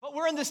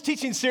we're in this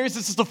teaching series.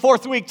 This is the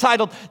fourth week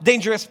titled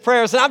Dangerous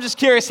Prayers. And I'm just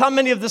curious how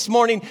many of this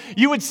morning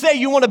you would say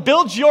you want to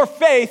build your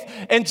faith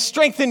and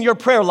strengthen your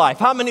prayer life.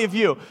 How many of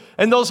you?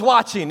 And those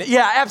watching?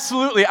 Yeah,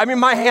 absolutely. I mean,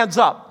 my hand's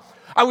up.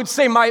 I would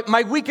say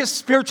my weakest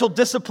spiritual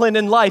discipline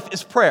in life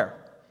is prayer.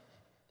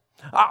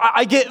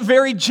 I get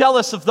very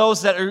jealous of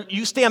those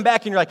you stand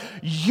back and you're like,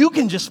 you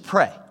can just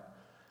pray.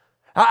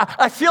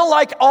 I feel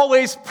like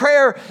always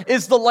prayer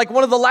is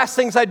one of the last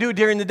things I do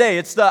during the day.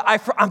 It's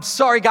I'm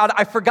sorry, God,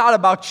 I forgot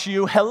about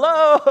you.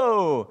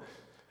 Hello.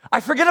 I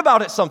forget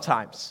about it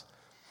sometimes.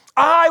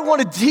 I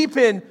want to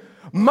deepen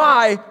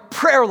my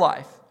prayer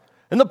life.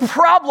 And the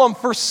problem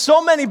for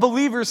so many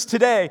believers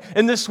today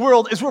in this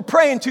world is we're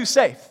praying too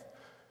safe.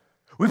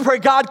 We pray,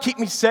 God, keep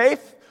me safe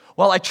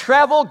while I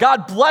travel.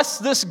 God, bless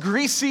this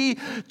greasy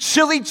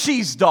chili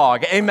cheese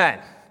dog. Amen.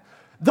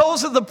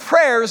 Those are the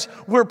prayers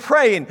we're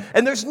praying.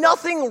 And there's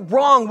nothing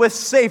wrong with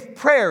safe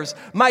prayers.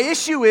 My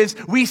issue is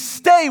we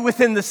stay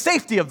within the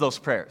safety of those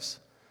prayers.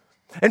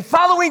 And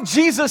following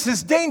Jesus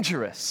is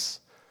dangerous.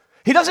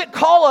 He doesn't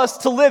call us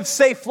to live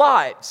safe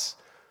lives.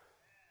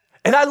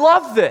 And I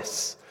love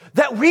this,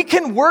 that we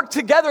can work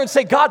together and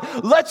say, God,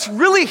 let's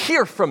really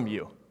hear from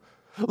you.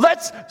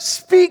 Let's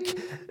speak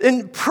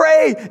and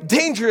pray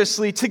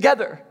dangerously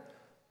together.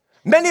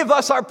 Many of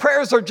us, our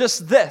prayers are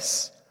just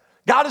this.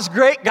 God is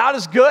great. God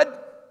is good.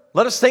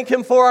 Let us thank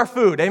him for our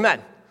food.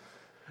 Amen.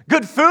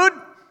 Good food,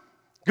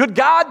 good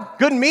God,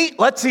 good meat.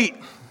 Let's eat.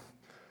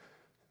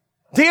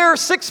 Dear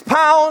 6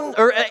 pound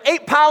or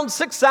 8 pound,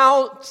 6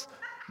 ounce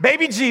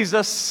baby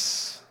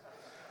Jesus,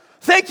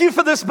 thank you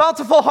for this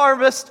bountiful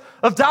harvest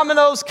of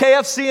Domino's,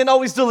 KFC, and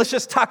always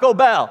delicious Taco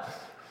Bell.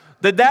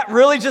 Did that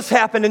really just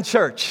happen in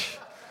church?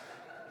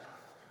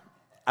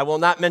 I will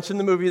not mention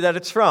the movie that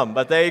it's from,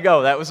 but there you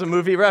go. That was a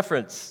movie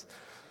reference.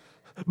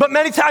 But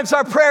many times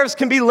our prayers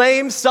can be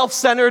lame,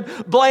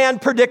 self-centered, bland,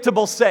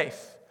 predictable, safe.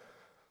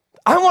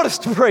 I want us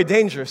to pray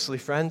dangerously,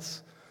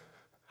 friends.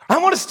 I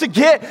want us to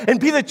get and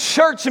be the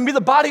church and be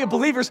the body of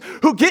believers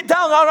who get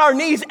down on our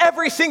knees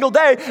every single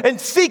day and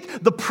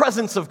seek the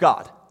presence of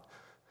God.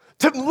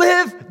 To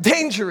live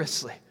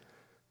dangerously.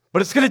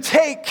 But it's going to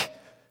take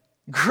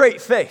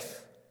great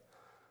faith.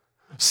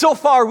 So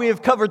far, we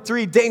have covered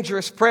 3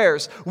 dangerous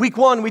prayers. Week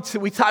 1,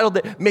 we titled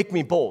it, Make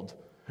Me Bold.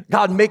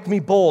 God, make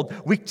me bold.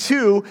 Week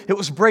 2, it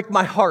was break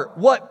my heart.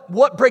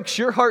 What breaks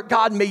your heart?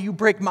 God, may you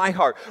break my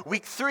heart.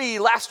 Week 3,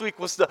 last week,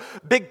 was the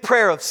big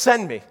prayer of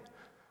send me.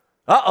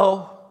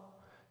 Uh-oh.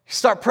 You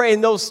start praying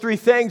those 3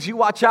 things, you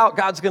watch out,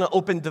 God's going to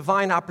open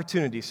divine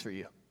opportunities for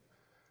you.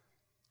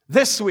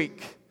 This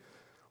week,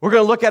 we're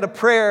going to look at a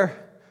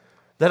prayer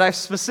that I've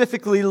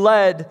specifically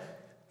led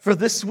for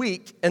this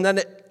week, and then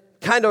it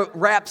kind of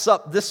wraps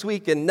up this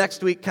week and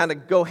next week kind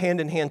of go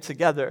hand in hand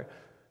together.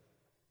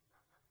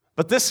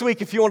 But this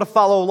week, if you want to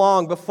follow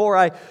along, before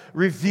I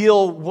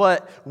reveal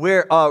what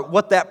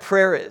that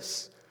prayer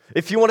is,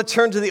 if you want to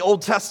turn to the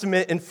Old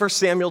Testament in 1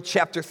 Samuel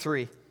chapter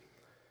 3.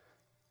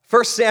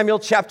 1 Samuel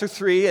chapter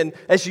 3, and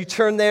as you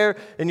turn there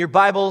in your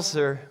Bibles,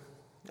 or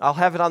I'll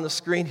have it on the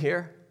screen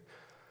here.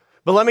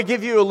 But let me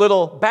give you a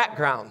little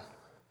background.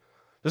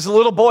 There's a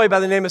little boy by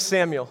the name of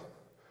Samuel.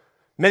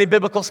 Many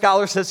biblical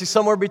scholars says he's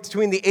somewhere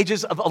between the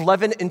ages of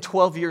 11 and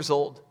 12 years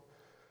old.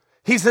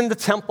 He's in the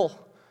temple.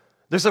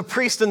 There's a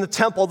priest in the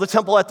temple. The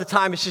temple at the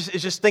time is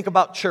just think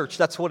about church.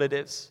 That's what it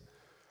is.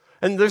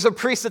 And there's a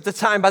priest at the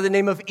time by the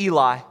name of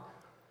Eli.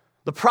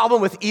 The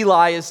problem with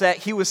Eli is that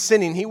he was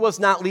sinning. He was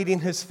not leading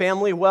his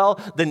family well.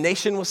 The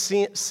nation was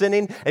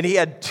sinning, and he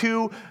had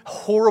 2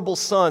 horrible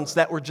sons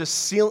that were just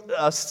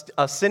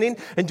sinning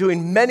and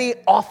doing many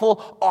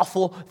awful,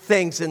 awful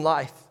things in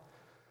life.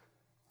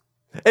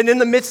 And in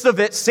the midst of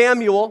it,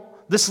 Samuel,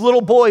 this little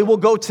boy, will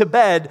go to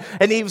bed,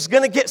 and he was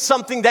going to get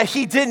something that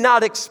he did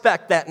not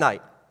expect that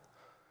night.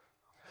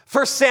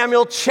 1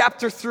 Samuel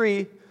chapter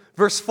 3,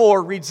 verse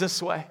 4 reads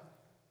this way.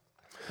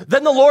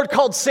 Then the Lord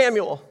called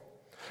Samuel.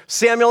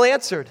 Samuel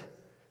answered,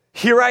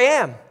 "Here I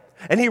am."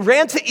 And he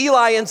ran to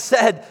Eli and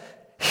said,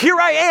 "Here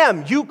I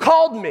am, you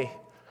called me."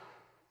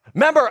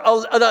 Remember,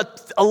 an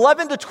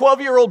 11 to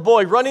 12-year-old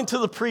boy running to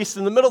the priest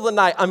in the middle of the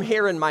night, I'm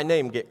hearing my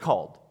name get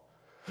called.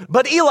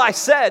 But Eli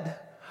said,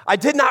 "I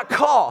did not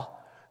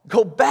call.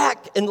 Go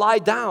back and lie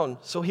down."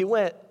 So he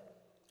went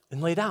and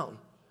lay down.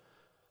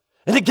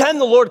 And again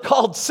the Lord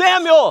called,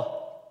 "Samuel."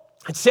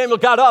 And Samuel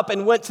got up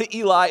and went to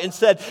Eli and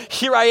said,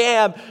 "Here I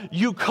am,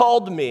 you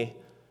called me."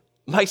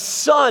 "My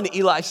son,"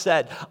 Eli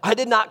said, "I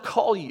did not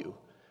call you.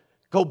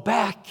 Go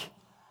back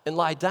and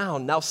lie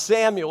down." Now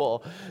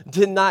Samuel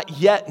did not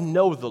yet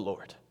know the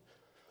Lord.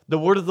 The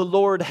word of the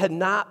Lord had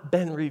not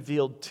been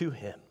revealed to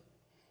him.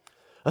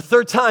 A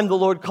third time the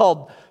Lord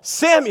called,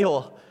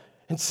 "Samuel."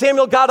 And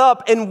Samuel got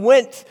up and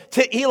went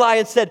to Eli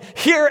and said,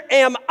 "Here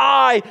am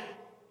I,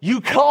 you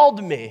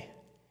called me."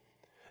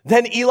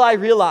 Then Eli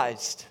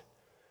realized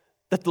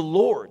that the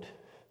Lord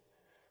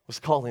was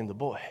calling the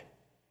boy.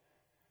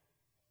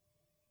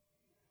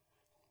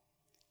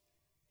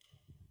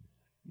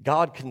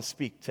 God can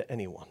speak to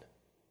anyone,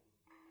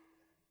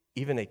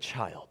 even a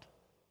child.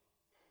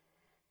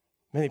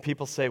 Many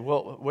people say,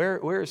 well,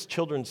 where is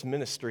children's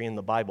ministry in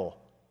the Bible?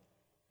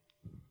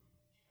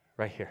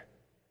 Right here.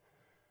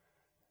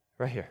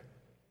 Right here.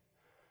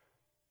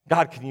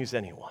 God can use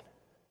anyone,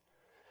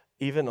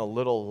 even a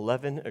little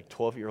 11 or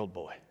 12-year-old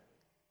boy.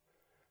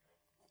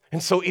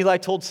 And so Eli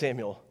told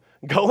Samuel,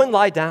 go and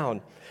lie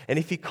down, and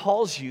if he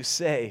calls you,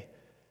 say,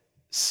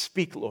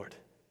 speak, Lord,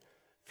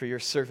 for your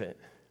servant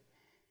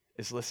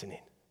is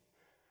listening.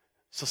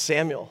 So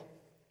Samuel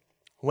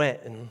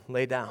went and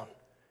lay down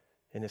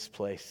in his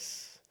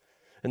place.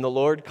 And the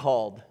Lord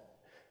called,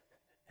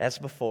 as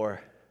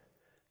before,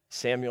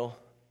 Samuel,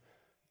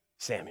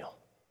 Samuel.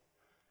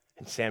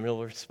 And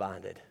Samuel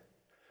responded,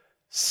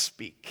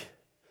 speak,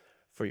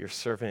 for your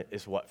servant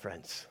is what,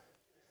 friends?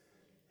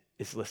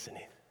 Is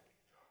listening.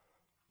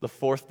 The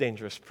fourth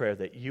dangerous prayer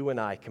that you and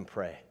I can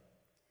pray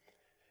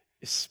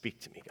is speak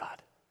to me,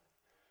 God.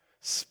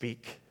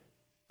 Speak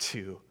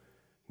to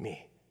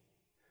me.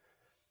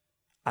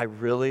 I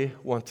really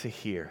want to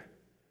hear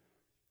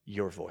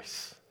your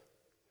voice.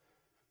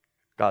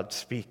 God,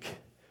 speak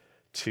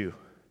to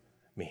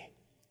me.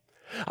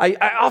 I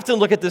often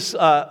look at this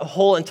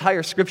whole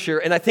entire scripture,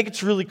 and I think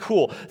it's really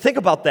cool. Think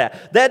about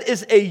that. That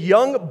is a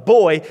young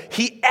boy.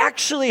 He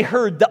actually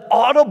heard the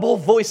audible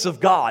voice of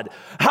God.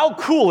 How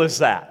cool is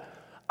that?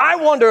 I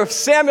wonder if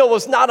Samuel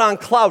was not on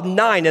cloud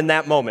 9 in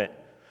that moment.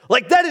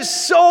 Like, that is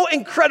so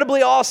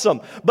incredibly awesome.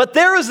 But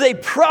there is a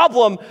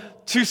problem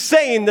to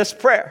saying this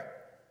prayer.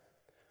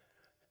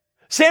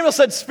 Samuel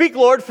said, speak,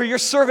 Lord, for your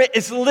servant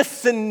is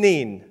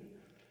listening.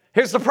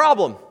 Here's the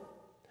problem.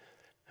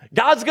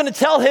 God's going to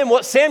tell him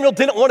what Samuel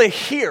didn't want to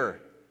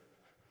hear.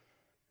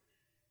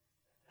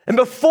 And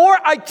before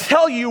I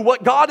tell you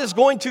what God is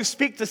going to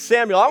speak to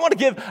Samuel, I want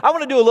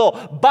to do a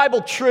little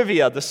Bible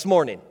trivia this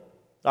morning.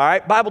 All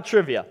right, Bible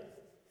trivia.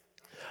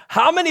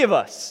 How many of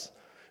us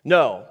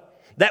know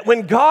that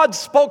when God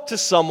spoke to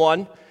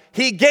someone,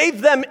 he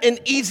gave them an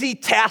easy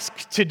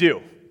task to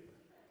do?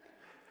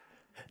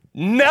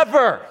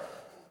 Never.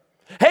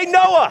 Hey,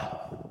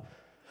 Noah,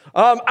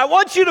 I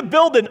want you to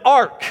build an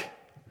ark.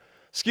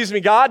 Excuse me,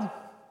 God?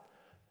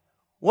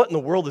 What in the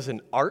world is an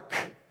ark?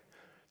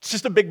 It's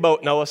just a big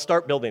boat, Noah.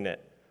 Start building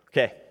it.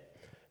 Okay.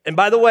 And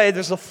by the way,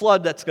 there's a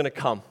flood that's going to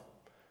come.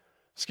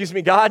 Excuse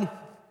me, God?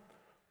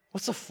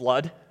 What's a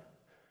flood?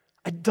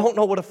 I don't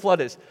know what a flood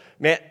is.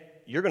 Man,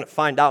 you're going to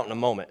find out in a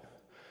moment.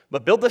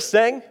 But build this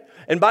thing,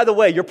 and by the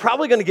way, you're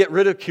probably going to get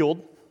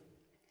ridiculed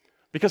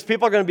because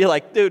people are going to be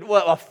like, dude,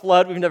 what a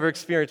flood? We've never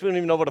experienced. We don't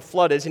even know what a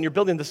flood is, and you're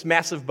building this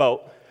massive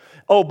boat.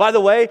 Oh, by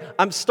the way,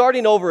 I'm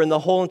starting over in the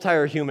whole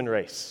entire human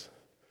race.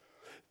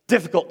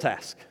 Difficult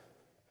task.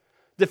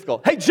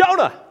 Difficult. Hey,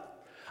 Jonah,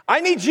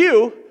 I need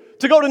you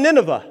to go to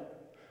Nineveh,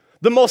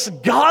 the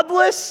most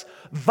godless,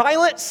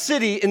 violent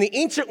city in the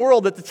ancient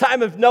world at the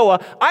time of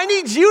Noah. I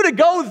need you to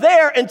go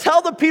there and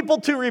tell the people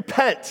to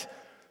repent.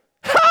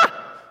 Ha!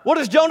 What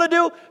does Jonah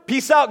do?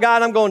 Peace out,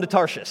 God, I'm going to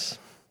Tarshish.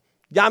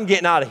 Yeah, I'm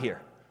getting out of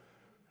here.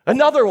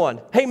 Another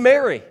one. Hey,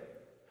 Mary,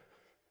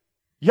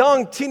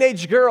 young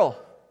teenage girl,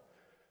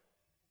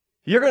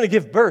 you're going to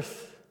give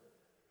birth.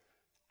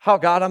 How,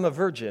 God? I'm a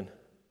virgin.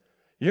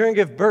 You're going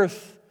to give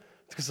birth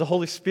because the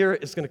Holy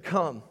Spirit is going to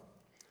come.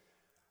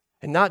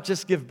 And not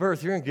just give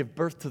birth, you're going to give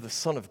birth to the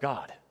Son of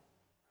God.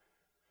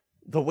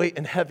 The weight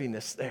and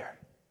heaviness there.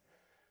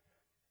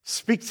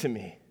 Speak to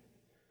me.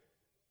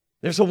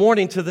 There's a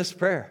warning to this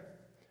prayer.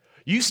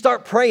 You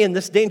start praying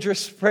this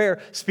dangerous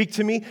prayer, speak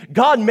to me,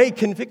 God may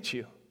convict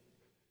you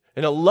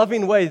in a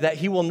loving way that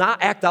he will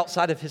not act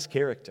outside of his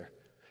character.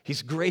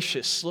 He's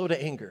gracious, slow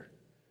to anger.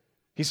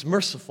 He's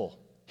merciful.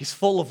 He's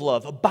full of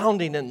love,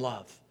 abounding in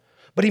love.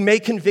 But he may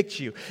convict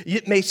you.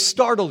 It may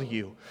startle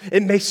you.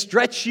 It may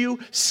stretch you,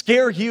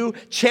 scare you,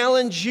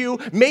 challenge you,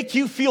 make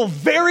you feel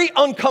very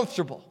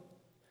uncomfortable.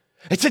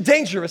 It's a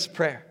dangerous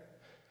prayer.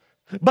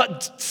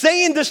 But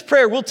saying this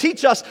prayer will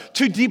teach us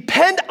to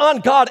depend on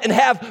God and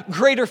have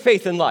greater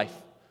faith in life.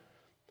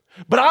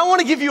 But I want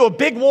to give you a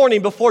big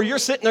warning before you're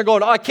sitting there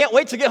going, oh, I can't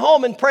wait to get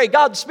home and pray.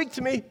 God, speak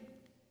to me.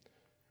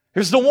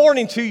 Here's the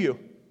warning to you.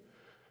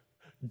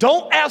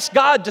 Don't ask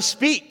God to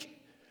speak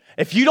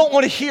if you don't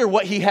want to hear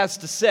what he has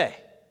to say.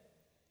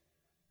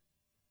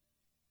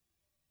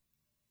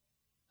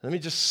 Let me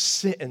just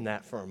sit in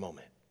that for a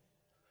moment.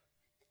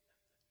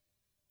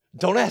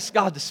 Don't ask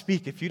God to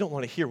speak if you don't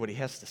want to hear what he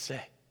has to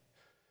say.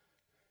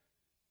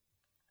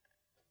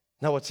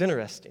 Now, what's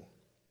interesting,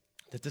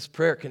 that this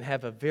prayer can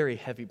have a very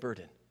heavy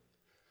burden.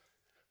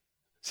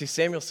 See,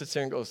 Samuel sits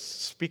there and goes,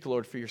 speak,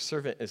 Lord, for your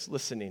servant is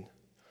listening.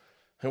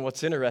 And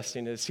what's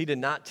interesting is he did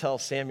not tell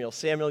Samuel,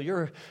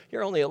 you're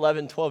only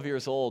 11, 12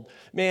 years old.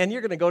 Man, you're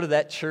going to go to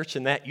that church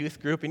and that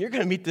youth group, and you're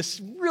going to meet this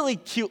really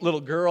cute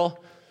little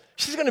girl.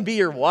 She's going to be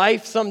your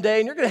wife someday,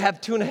 and you're going to have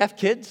 2.5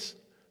 kids.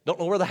 Don't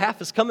know where the half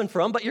is coming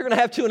from, but you're going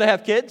to have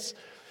 2.5 kids.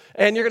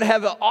 And you're going to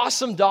have an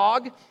awesome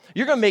dog.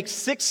 You're going to make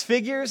 6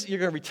 figures. You're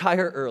going to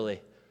retire early.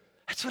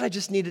 That's what I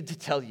just needed to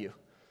tell you.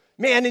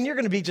 Man, and you're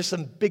going to be just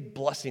some big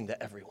blessing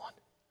to everyone.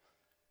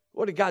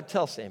 What did God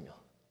tell Samuel?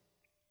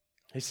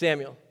 Hey,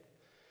 Samuel,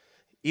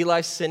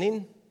 Eli's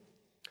sinning.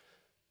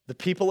 The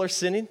people are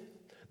sinning.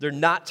 They're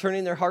not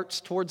turning their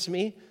hearts towards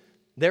me.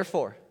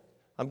 Therefore,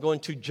 I'm going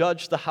to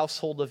judge the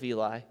household of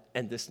Eli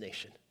and this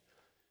nation.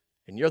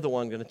 And you're the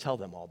one going to tell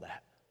them all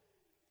that.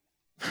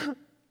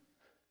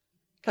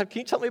 God, can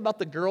you tell me about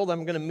the girl that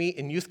I'm going to meet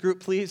in youth group,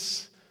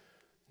 please?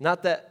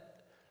 Not that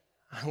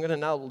I'm going to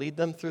now lead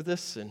them through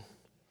this. And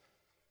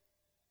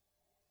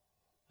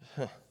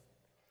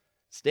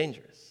it's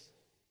dangerous.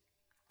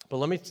 But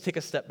let me take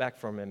a step back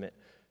for a minute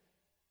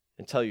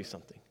and tell you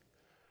something.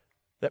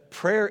 That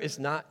prayer is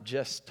not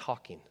just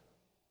talking.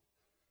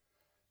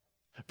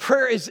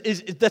 Prayer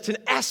that's an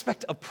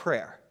aspect of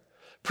prayer.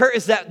 Prayer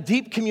is that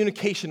deep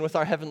communication with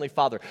our Heavenly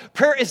Father.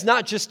 Prayer is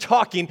not just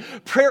talking.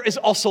 Prayer is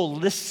also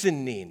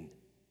listening.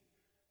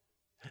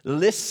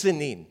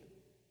 Listening.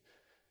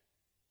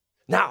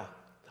 Now,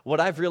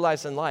 what I've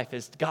realized in life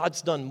is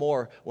God's done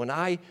more when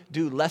I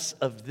do less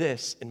of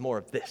this and more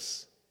of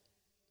this.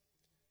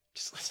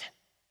 Just listen.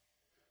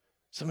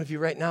 Some of you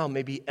right now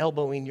may be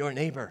elbowing your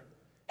neighbor.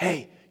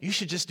 Hey, you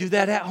should just do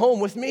that at home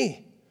with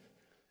me.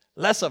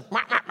 Less of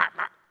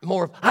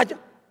more of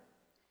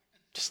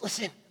just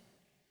listen.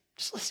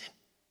 Just listen.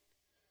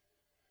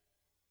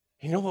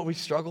 You know what we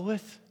struggle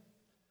with?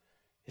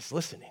 It's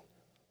listening.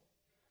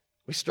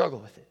 We struggle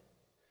with it.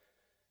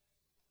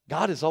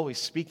 God is always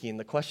speaking.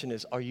 The question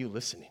is, are you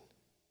listening?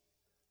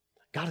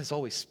 God is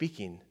always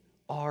speaking.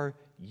 Are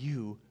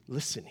you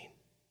listening?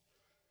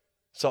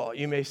 So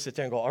you may sit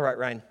there and go, all right,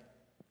 Ryan,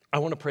 I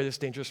want to pray this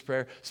dangerous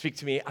prayer. Speak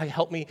to me.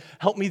 Help me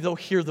though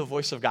hear the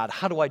voice of God.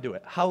 How do I do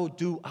it? How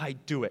do I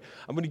do it?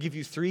 I'm going to give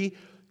you three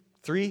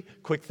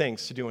quick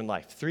things to do in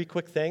life. 3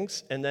 quick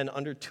things, and then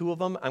under 2 of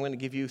them, I'm going to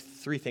give you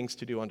 3 things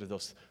to do under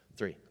those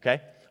 3,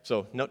 okay?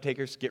 So note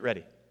takers, get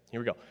ready. Here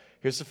we go.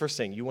 Here's the first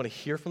thing. You want to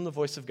hear from the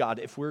voice of God.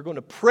 If we're going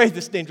to pray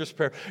this dangerous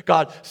prayer,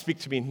 God, speak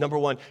to me. Number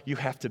 1, you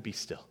have to be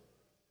still.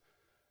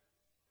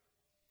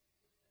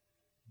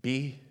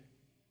 Be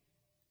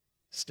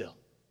still.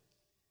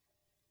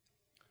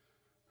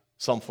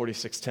 Psalm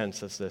 46:10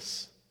 says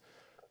this,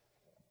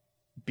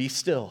 be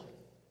still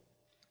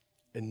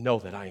and know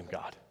that I am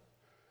God.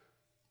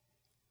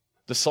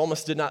 The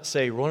psalmist did not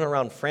say, run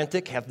around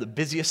frantic, have the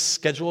busiest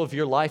schedule of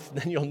your life,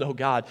 then you'll know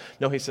God.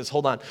 No, he says,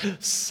 hold on,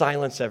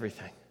 silence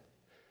everything.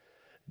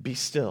 Be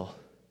still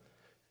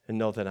and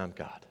know that I'm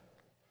God.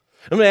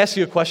 I'm going to ask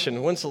you a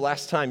question. When's the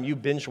last time you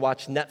binge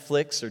watched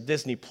Netflix or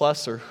Disney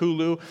Plus or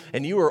Hulu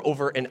and you were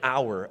over an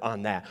hour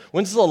on that?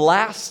 When's the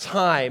last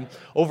time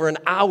over an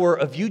hour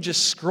of you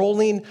just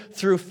scrolling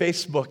through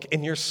Facebook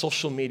and your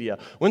social media?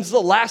 When's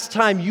the last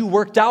time you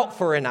worked out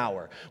for an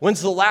hour?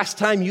 When's the last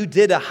time you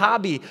did a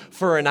hobby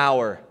for an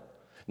hour?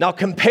 Now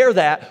compare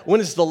that. When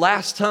is the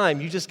last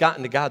time you just got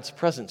into God's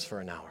presence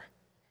for an hour?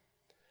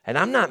 And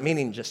I'm not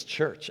meaning just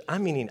church.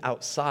 I'm meaning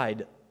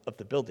outside of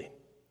the building.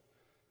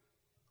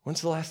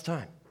 When's the last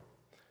time?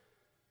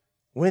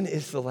 When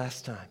is the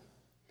last time?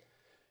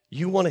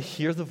 You want to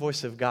hear the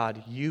voice of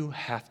God, you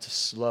have to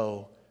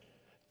slow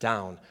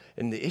down.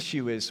 And the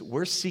issue is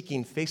we're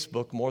seeking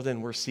Facebook more than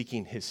we're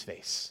seeking His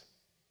face.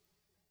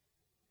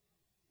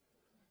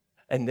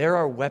 And there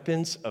are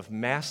weapons of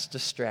mass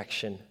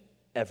distraction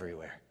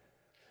everywhere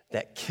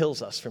that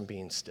kills us from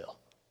being still.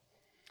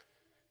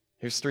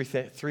 Here's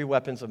three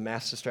weapons of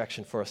mass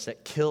distraction for us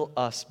that kill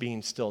us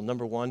being still.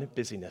 Number 1,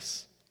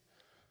 busyness.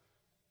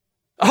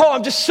 Oh,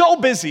 I'm just so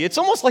busy. It's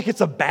almost like it's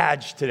a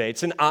badge today.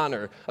 It's an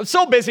honor. I'm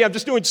so busy. I'm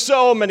just doing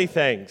so many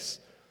things.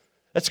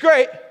 That's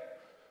great.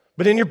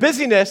 But in your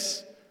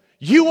busyness,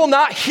 you will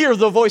not hear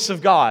the voice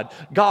of God.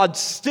 God's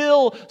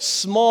still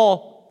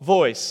small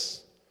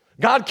voice.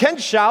 God can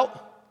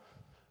shout,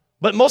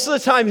 but most of the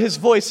time his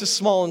voice is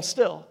small and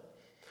still.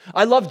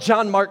 I love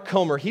John Mark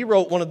Comer. He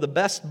wrote one of the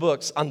best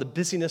books on the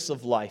busyness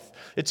of life.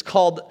 It's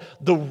called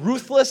The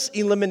Ruthless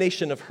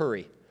Elimination of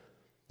Hurry.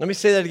 Let me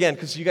say that again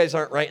because you guys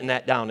aren't writing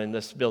that down in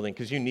this building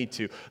because you need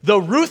to. The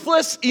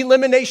Ruthless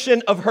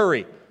Elimination of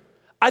Hurry.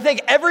 I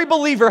think every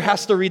believer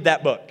has to read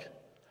that book.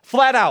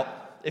 Flat out.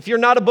 If you're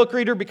not a book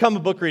reader, become a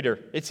book reader.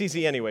 It's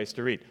easy anyways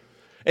to read.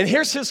 And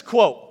here's his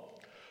quote.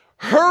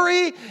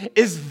 Hurry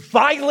is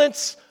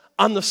violence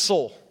on the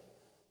soul.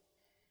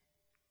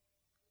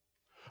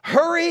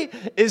 Hurry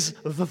is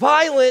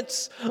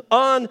violence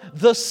on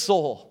the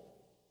soul.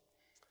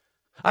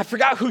 I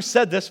forgot who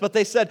said this, but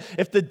they said,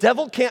 if the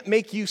devil can't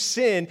make you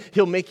sin,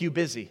 he'll make you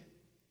busy.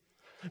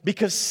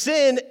 Because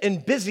sin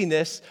and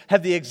busyness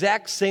have the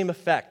exact same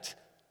effect.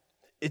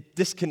 It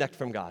disconnect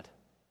from God.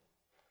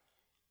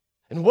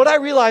 And what I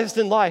realized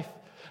in life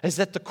is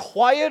that the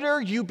quieter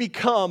you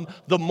become,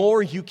 the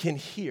more you can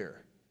hear.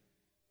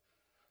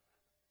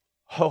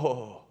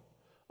 Oh,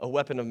 a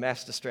weapon of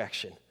mass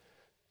distraction.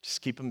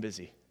 Just keep them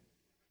busy.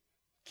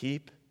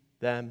 Keep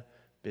them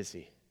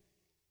busy.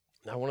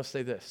 Now I want to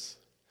say this.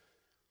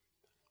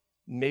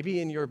 Maybe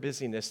in your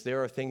busyness,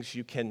 there are things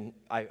you can,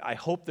 I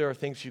hope there are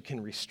things you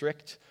can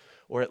restrict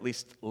or at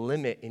least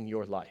limit in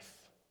your life.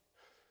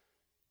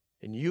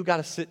 And you got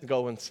to sit and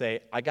go and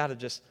say, I got to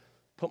just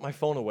put my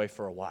phone away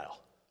for a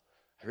while.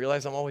 I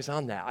realize I'm always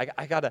on that.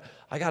 I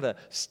gotta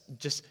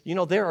just,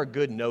 there are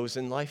good no's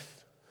in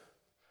life.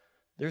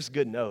 There's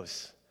good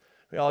no's.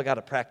 We all got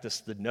to practice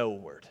the no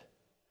word.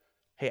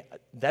 Hey,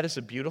 that is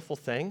a beautiful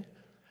thing,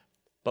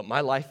 but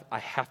my life, I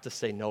have to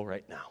say no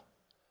right now.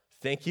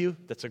 Thank you.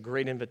 That's a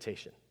great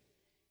invitation.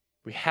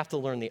 We have to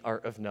learn the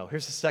art of no.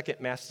 Here's the second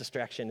mass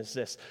distraction is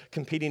this,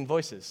 competing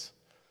voices.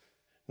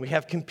 We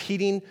have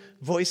competing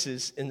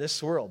voices in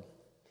this world.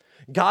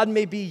 God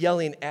may be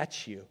yelling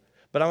at you,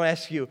 but I want to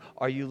ask you,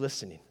 are you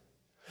listening?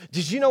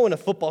 Did you know in a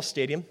football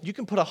stadium, you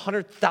can put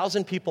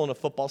 100,000 people in a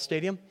football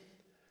stadium,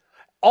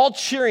 all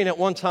cheering at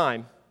one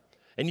time,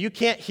 and you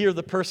can't hear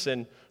the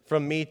person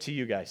from me to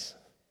you guys.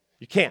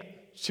 You can't.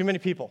 It's too many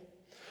people.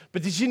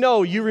 But did you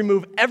know you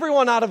remove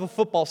everyone out of a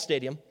football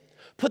stadium,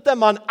 put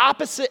them on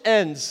opposite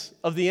ends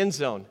of the end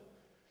zone?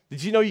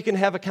 Did you know you can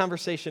have a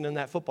conversation in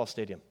that football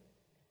stadium?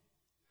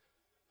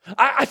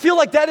 I feel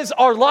like that is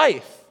our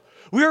life.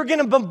 We are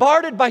getting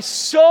bombarded by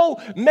so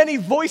many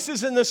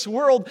voices in this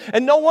world,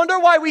 and no wonder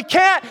why we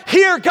can't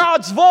hear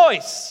God's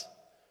voice.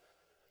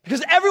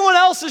 Because everyone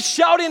else is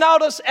shouting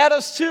out at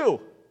us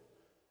too.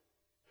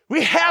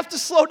 We have to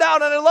slow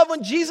down, and I love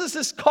when Jesus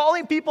is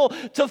calling people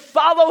to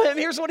follow him.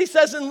 Here's what he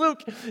says in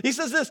Luke. He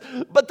says this,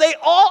 but they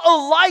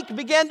all alike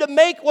began to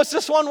make, what's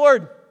this one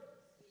word?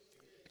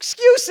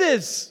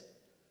 Excuses.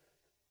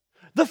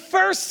 The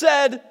first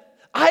said,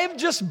 I have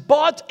just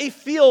bought a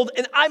field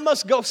and I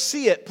must go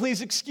see it.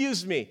 Please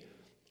excuse me.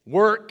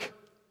 Work.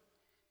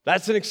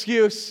 That's an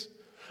excuse.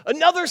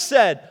 Another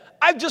said,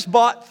 I've just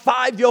bought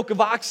 5 yoke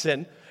of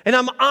oxen and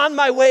I'm on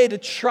my way to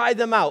try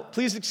them out.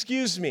 Please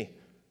excuse me.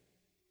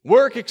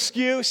 Work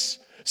excuse.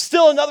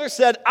 Still another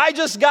said, I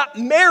just got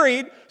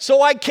married,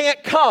 so I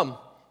can't come.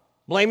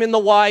 Blaming the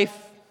wife.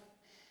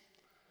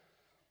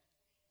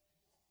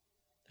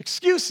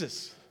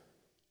 Excuses.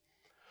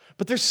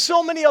 But there's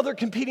so many other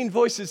competing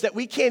voices that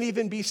we can't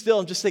even be still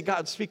and just say,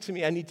 God, speak to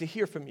me. I need to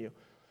hear from you.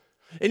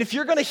 And if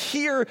you're going to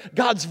hear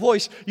God's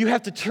voice, you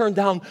have to turn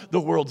down the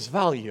world's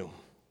volume.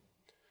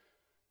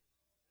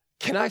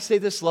 Can I say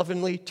this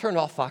lovingly? Turn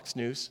off Fox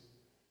News.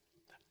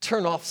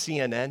 Turn off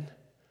CNN.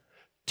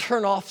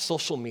 Turn off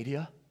social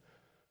media.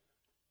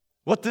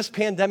 What this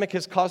pandemic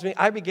has caused me,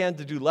 I began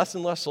to do less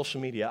and less social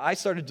media. I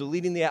started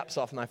deleting the apps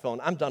off my phone.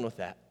 I'm done with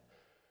that.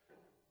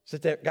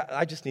 Sit there, God,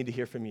 I just need to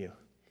hear from you.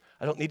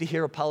 I don't need to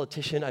hear a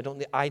politician.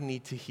 I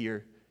need to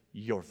hear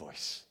your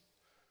voice.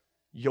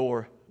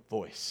 Your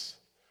voice.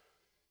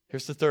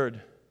 Here's the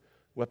third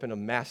weapon of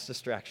mass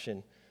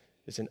distraction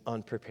is an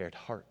unprepared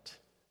heart.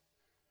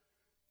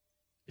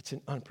 It's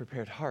an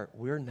unprepared heart.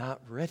 We're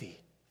not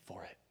ready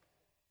for it.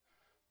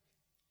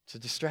 It's a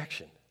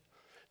distraction.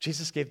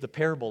 Jesus gave the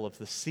parable of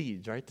the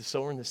seeds, right? The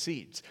sower and the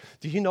seeds.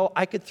 Do you know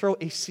I could throw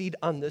a seed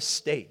on this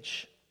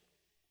stage?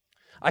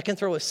 I can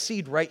throw a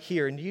seed right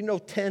here, and do you know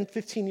 10,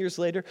 15 years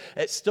later,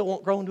 it still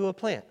won't grow into a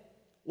plant?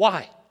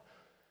 Why?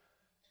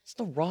 It's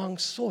the wrong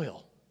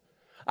soil.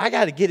 I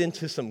got to get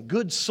into some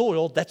good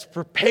soil that's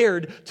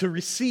prepared to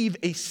receive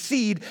a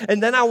seed,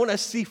 and then I want to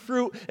see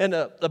fruit and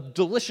a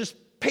delicious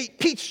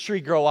peach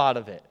tree grow out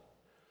of it.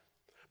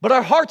 But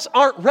our hearts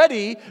aren't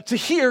ready to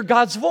hear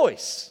God's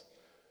voice.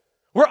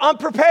 We're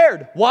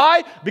unprepared.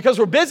 Why? Because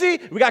we're busy,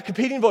 we got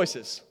competing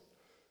voices.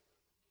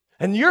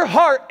 And your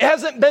heart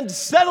hasn't been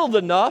settled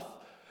enough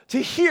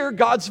to hear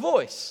God's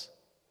voice.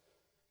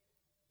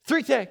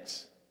 3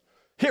 things.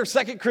 Here,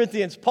 2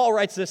 Corinthians, Paul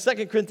writes this,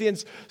 2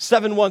 Corinthians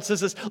 7:1 says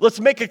this, let's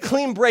make a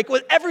clean break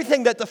with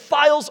everything that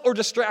defiles or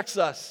distracts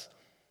us.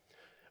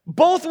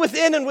 Both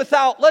within and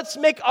without, let's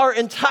make our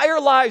entire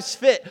lives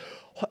fit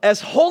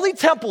as holy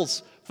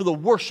temples for the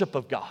worship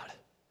of God.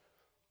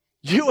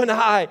 You and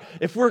I,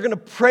 if we're going to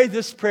pray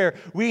this prayer,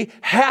 we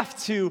have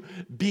to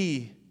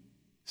be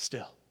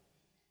still.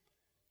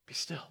 Be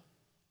still.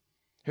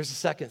 Here's the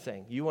second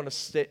thing. You want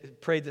to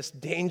pray this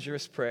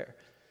dangerous prayer.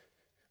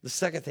 The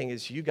second thing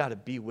is you got to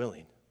be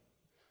willing.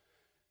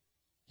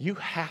 You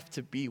have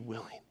to be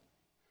willing.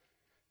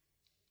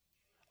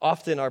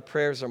 Often our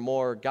prayers are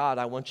more, God,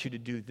 I want you to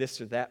do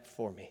this or that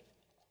for me.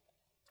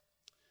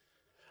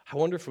 I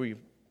wonder if we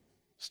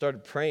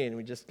started praying and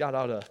we just got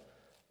out a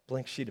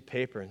blank sheet of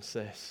paper and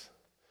says,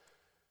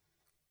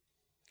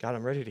 God,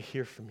 I'm ready to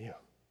hear from you.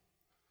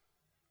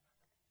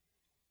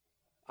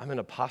 I'm in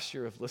a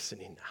posture of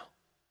listening now.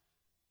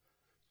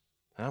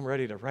 And I'm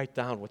ready to write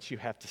down what you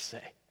have to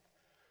say.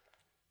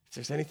 If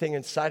there's anything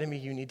inside of me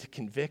you need to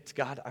convict,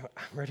 God, I'm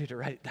ready to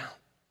write it down.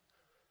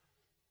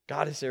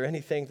 God, is there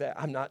anything that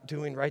I'm not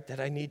doing right that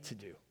I need to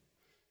do?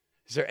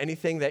 Is there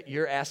anything that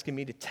you're asking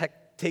me to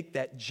take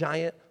that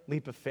giant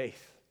leap of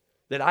faith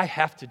that I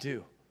have to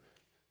do?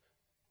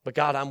 But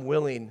God, I'm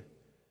willing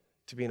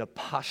to be in a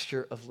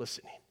posture of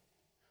listening.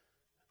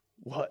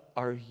 What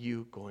are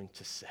you going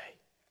to say?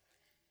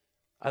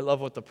 I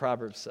love what the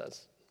Proverbs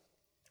says.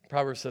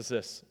 Proverbs says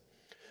this,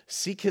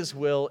 seek his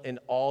will in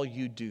all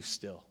you do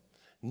still.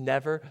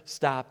 Never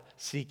stop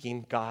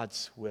seeking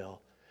God's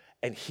will,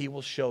 and he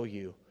will show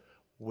you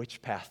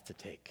which path to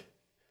take.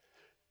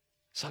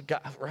 So,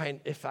 God,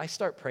 Ryan, if I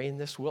start praying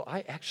this, will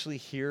I actually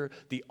hear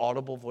the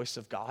audible voice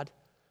of God?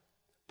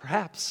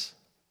 Perhaps.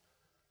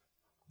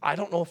 I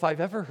don't know if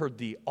I've ever heard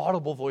the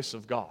audible voice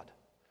of God.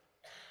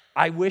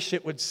 I wish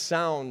it would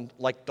sound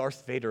like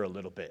Darth Vader a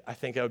little bit. I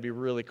think that would be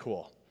really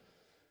cool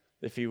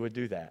if he would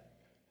do that.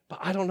 But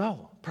I don't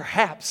know.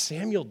 Perhaps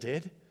Samuel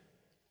did.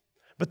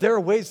 But there are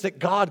ways that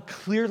God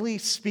clearly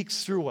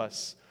speaks through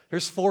us.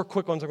 Here's 4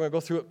 quick ones. I'm going to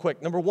go through it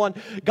quick. Number 1,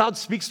 God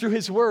speaks through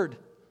his word.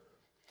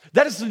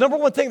 That is the number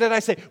one thing that I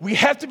say. We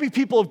have to be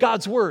people of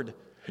God's word.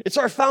 It's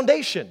our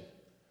foundation.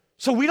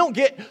 So we don't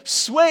get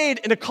swayed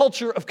in a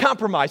culture of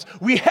compromise.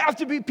 We have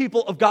to be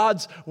people of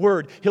God's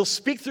word. He'll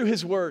speak through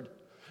his word.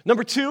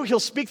 Number 2,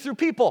 he'll speak through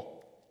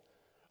people.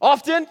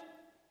 Often,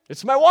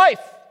 it's my wife.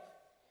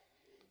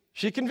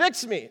 She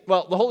convicts me.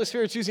 Well, the Holy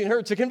Spirit's using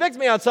her to convict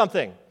me on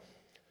something.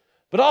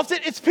 But often,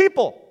 it's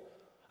people.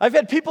 I've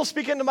had people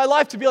speak into my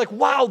life to be like,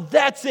 wow,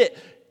 that's it.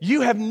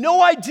 You have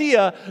no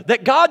idea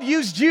that God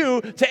used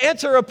you to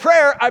answer a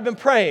prayer I've been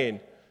praying.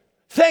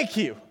 Thank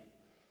you.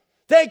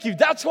 Thank you.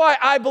 That's why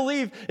I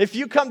believe if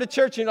you come to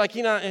church and you're like,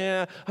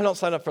 I don't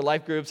sign up for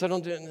life groups.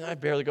 I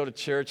barely go to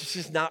church. It's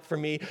just not for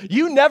me.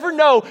 You never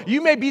know.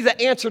 You may be the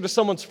answer to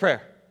someone's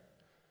prayer.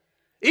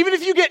 Even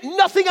if you get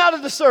nothing out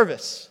of the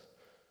service,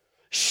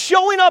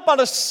 showing up on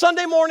a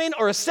Sunday morning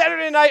or a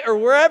Saturday night or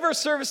wherever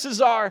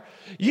services are,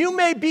 you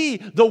may be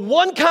the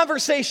one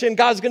conversation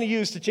God's going to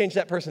use to change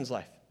that person's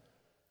life.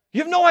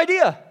 You have no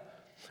idea.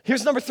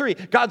 Here's number 3.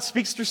 God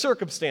speaks through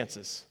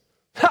circumstances.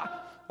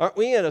 Aren't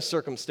we in a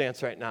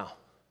circumstance right now?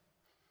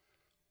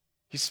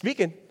 He's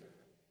speaking.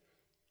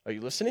 Are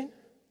you listening?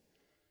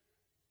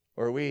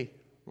 Or are we,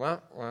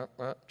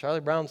 Charlie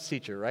Brown's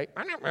teacher, right?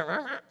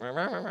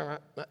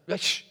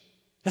 Shh.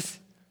 Just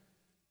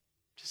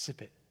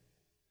sip it.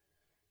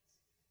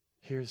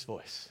 Hear his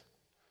voice.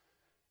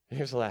 And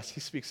here's the last. He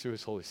speaks through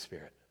his Holy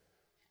Spirit.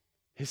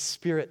 His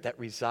Spirit that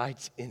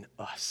resides in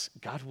us.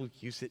 God will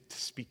use it to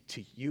speak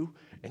to you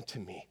and to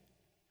me.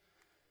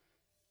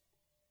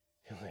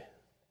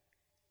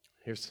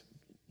 Here's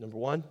number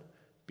 1,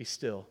 be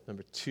still.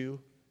 Number 2,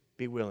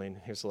 be willing.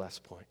 Here's the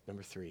last point.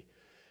 Number 3,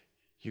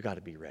 you got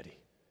to be ready.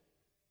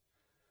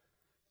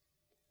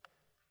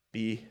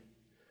 Be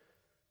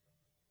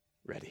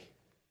ready.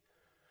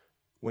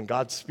 When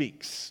God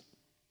speaks,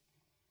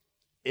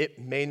 it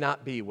may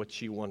not be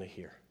what you want to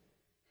hear.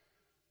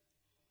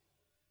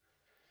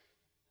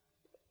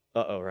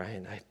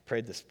 Ryan, I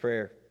prayed this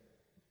prayer.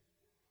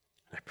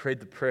 I prayed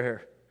the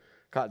prayer.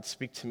 God,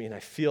 speak to me, and I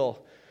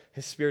feel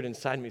his Spirit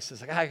inside me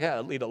says, I got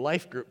to lead a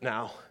life group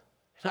now,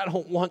 and I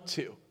don't want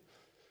to. You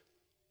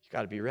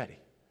got to be ready.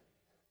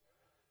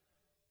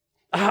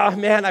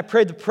 Man, I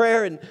prayed the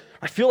prayer, and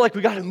I feel like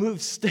we got to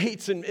move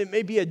states, and it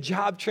may be a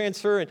job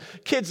transfer, and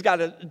kids got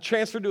to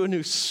transfer to a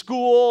new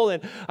school,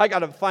 and I got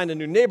to find a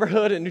new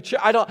neighborhood, a new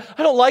church. I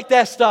don't like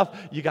that stuff.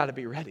 You got to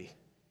be ready.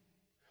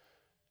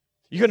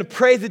 You're going to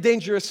pray the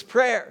dangerous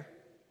prayer.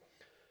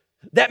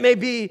 That may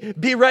be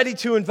ready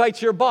to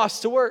invite your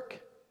boss to work.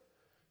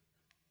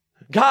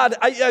 God,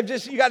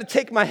 you got to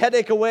take my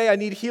headache away. I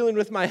need healing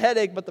with my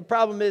headache, but the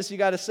problem is you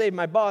got to save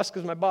my boss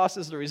because my boss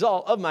is the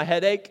result of my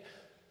headache.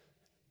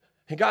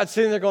 And God's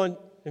sitting there going,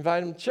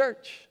 invite him to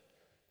church.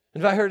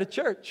 Invite her to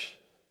church.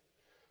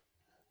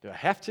 Do I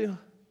have to? Did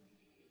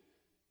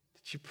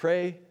you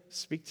pray,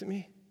 speak to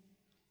me?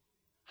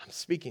 I'm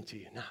speaking to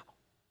you now.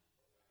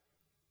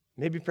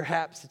 Maybe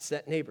perhaps it's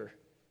that neighbor.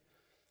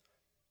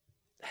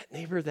 That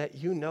neighbor that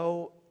you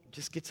know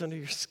just gets under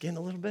your skin a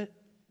little bit.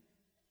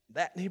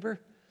 That neighbor.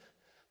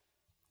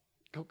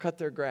 Go cut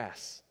their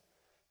grass.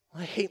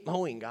 I hate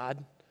mowing,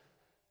 God.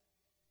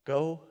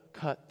 Go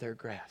cut their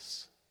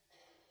grass.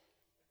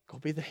 Go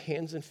be the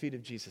hands and feet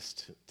of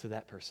Jesus to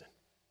that person.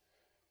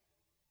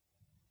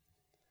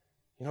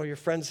 You know, your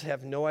friends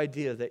have no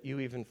idea that you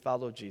even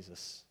follow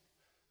Jesus.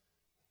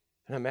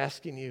 And I'm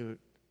asking you,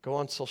 go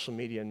on social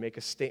media and make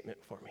a statement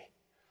for me.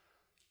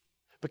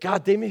 But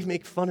God, they may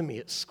make fun of me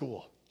at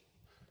school.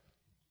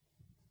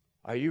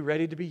 Are you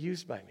ready to be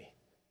used by me?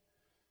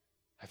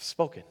 I've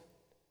spoken.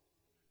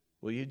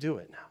 Will you do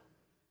it now?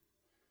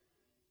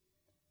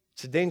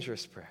 It's a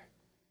dangerous prayer.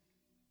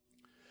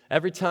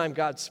 Every time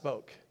God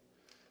spoke,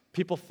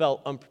 people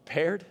felt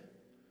unprepared,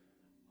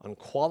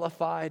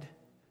 unqualified,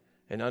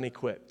 and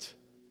unequipped.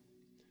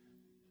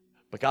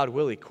 But God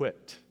will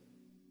equip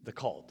the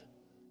called.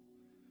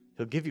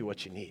 He'll give you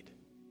what you need.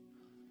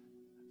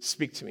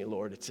 Speak to me,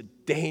 Lord. It's a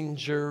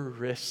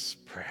dangerous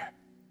prayer.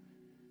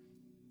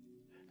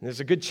 And there's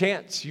a good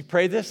chance you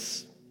pray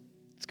this,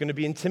 it's going to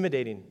be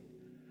intimidating.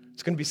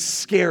 It's going to be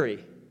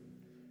scary.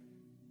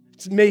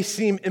 It may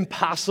seem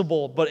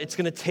impossible, but it's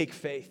going to take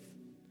faith.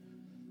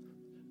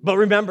 But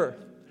remember,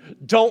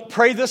 don't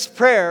pray this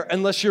prayer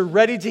unless you're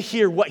ready to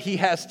hear what he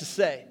has to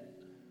say.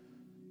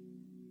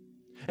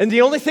 And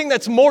the only thing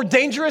that's more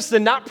dangerous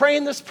than not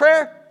praying this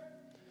prayer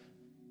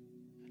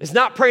is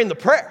not praying the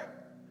prayer.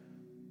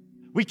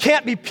 We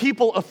can't be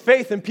people of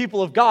faith and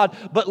people of God,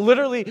 but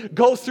literally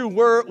go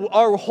through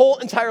our whole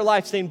entire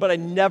life saying, but I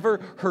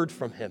never heard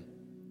from him.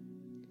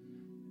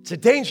 It's a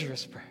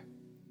dangerous prayer.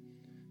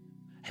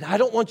 And I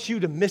don't want you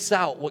to miss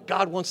out what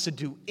God wants to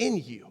do in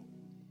you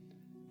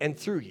and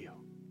through you.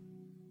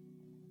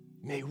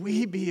 May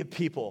we be a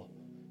people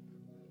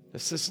that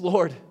says,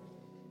 Lord,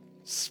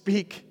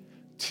 speak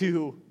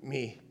to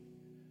me,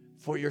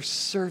 for your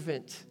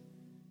servant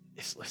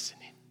is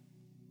listening.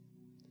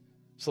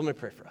 So let me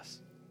pray for us.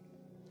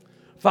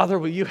 Father,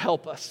 will you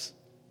help us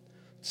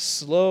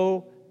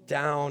slow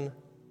down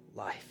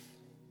life?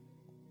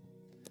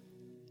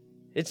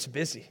 It's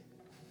busy.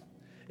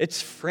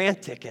 It's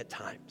frantic at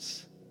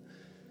times.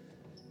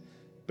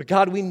 But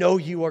God, we know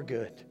you are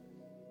good.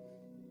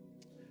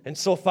 And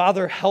so,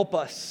 Father, help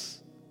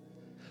us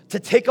to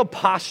take a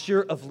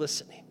posture of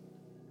listening.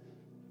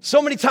 So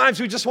many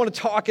times we just want to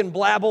talk and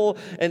blabble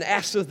and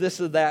ask of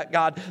this or that.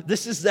 God,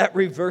 this is that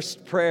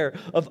reversed prayer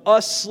of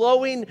us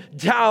slowing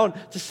down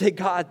to say,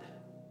 God,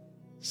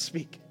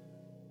 speak.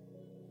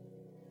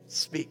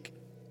 Speak.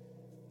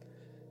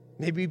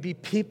 May we be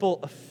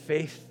people of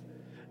faith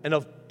and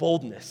of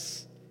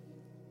boldness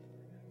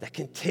that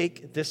can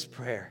take this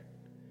prayer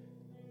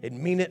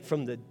and mean it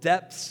from the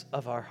depths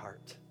of our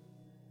heart.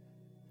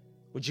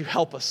 Would you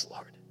help us,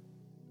 Lord?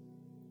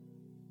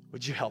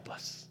 Would you help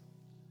us?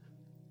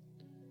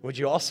 Would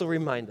you also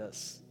remind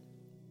us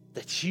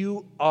that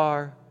you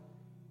are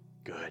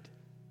good?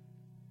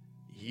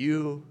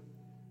 You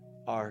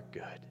are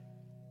good.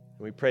 And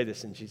we pray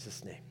this in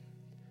Jesus' name.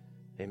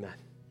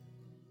 Amen.